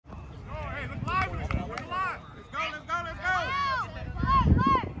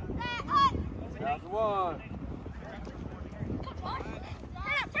one.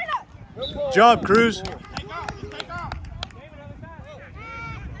 Good job, Cruz.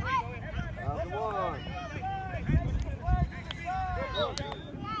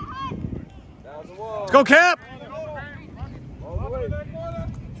 Let's go, Cap.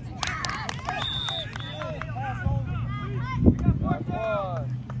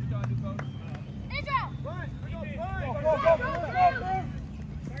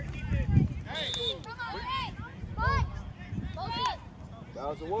 That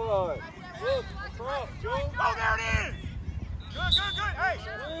was a one. Oh, there it is. Good, good, good. Hey.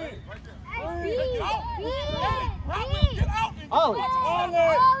 Get out. Ollie.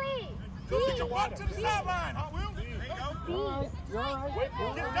 Get your butt to the sideline, huh, Will? There you go.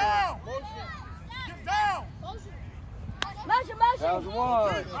 Get down. Get down. Motion. That was a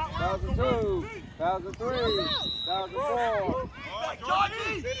one. That was a two. That was a three. That was a four.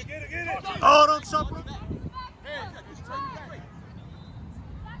 Oh, don't stop.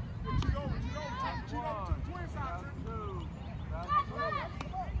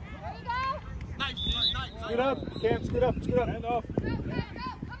 Scoot up, Cam, scoot up. Hand off.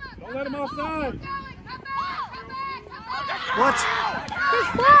 Don't let him offside. What?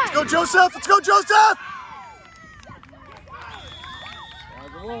 Let's go, Joseph. Let's go, Joseph.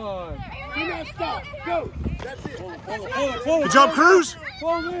 That's a one. Do not stop. Go. That's it. Good job, Cruz.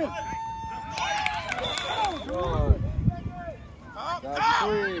 Close in. One. That's a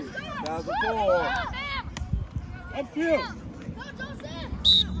three. That's a four. Upfield.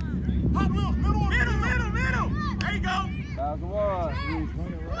 Hot Wheels, middle. There you go. That's a one.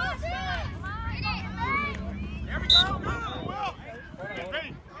 There we go. Well, hey,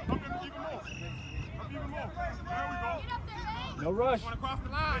 up even more. There we go. No rush. Going across the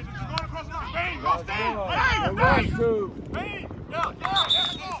line. Going across the line. Bang, go That's stand. one. Bang, No rush, bang. two. Bang. Yeah.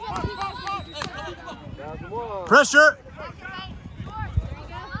 That's a one. Pressure.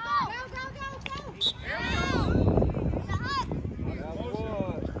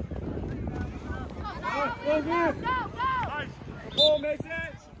 Close in. Nice. Ball, Mason.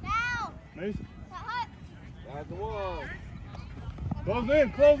 Down. Mason. That's the one.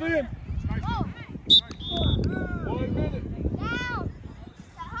 Down. Close in. 1 minute. Down.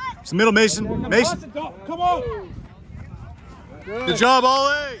 It's the middle, Mason. Mason. Come on. Good job,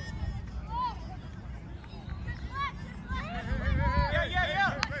 Ollie.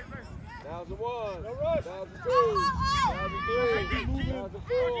 Yeah. That was a one. No rush. That was a two. That was a three. That was a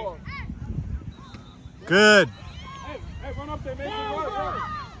four. Good. Hey, run up there, Mason. Run.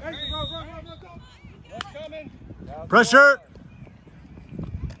 Hey, go. That's coming. Pressure.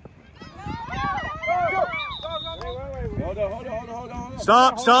 Hold on.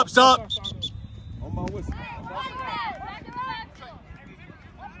 Stop. On my whistle.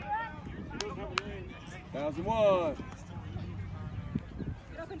 That was a one.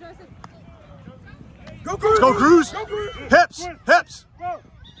 Let's go, Cruz. Hips.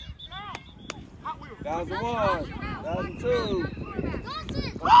 That was a one. That was a two.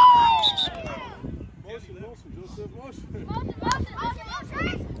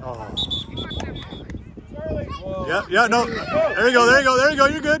 Oh. Yeah, no. There you go.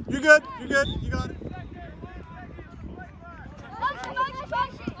 You're good. You got it.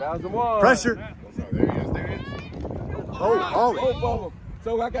 That was a one. Pressure. Oh, Ollie. both of them.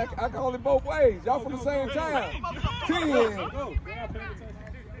 So I call it both ways. Y'all from the same time. 10.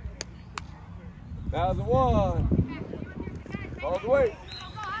 That was a one. All the way.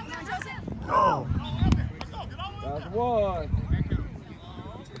 Oh. That was a one.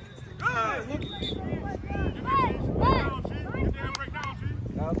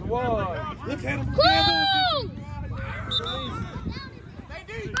 That was a one. Look at him.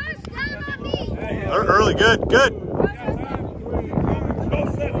 Early, good.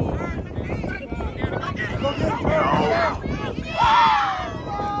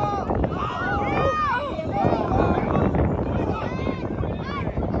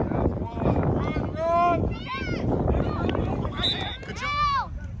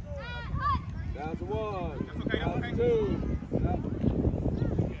 That's a one. That's a two.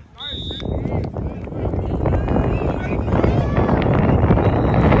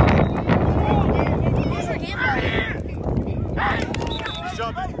 Good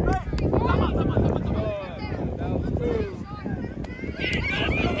job.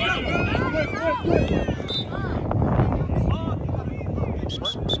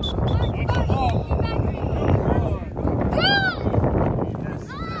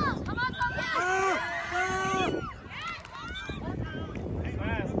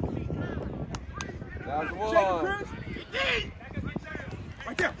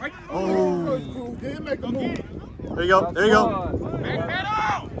 there, right. Oh. Didn't make a move. There you go. There you go. Head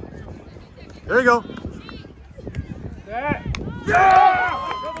out. There you go. Yeah!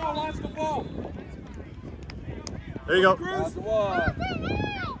 Come on, launch the ball. There you go. That's the one.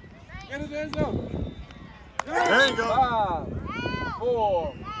 Get it in zone. There you go. 5,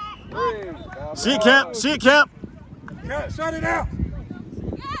 4, 3. See it, Camp. See it, Camp. Shut it out.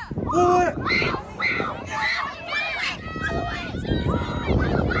 Pull it.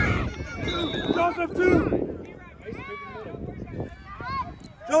 Joseph, 2.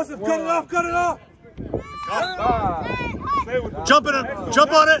 Joseph, cut it off, cut it off. 5. Stay with it. Jump in it.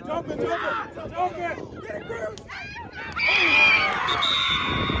 Jump on it. Jump it, jump it. Jump it. Get it, Cruz.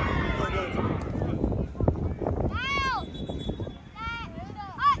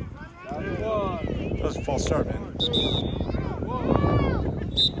 That's the one. That was a false start, man.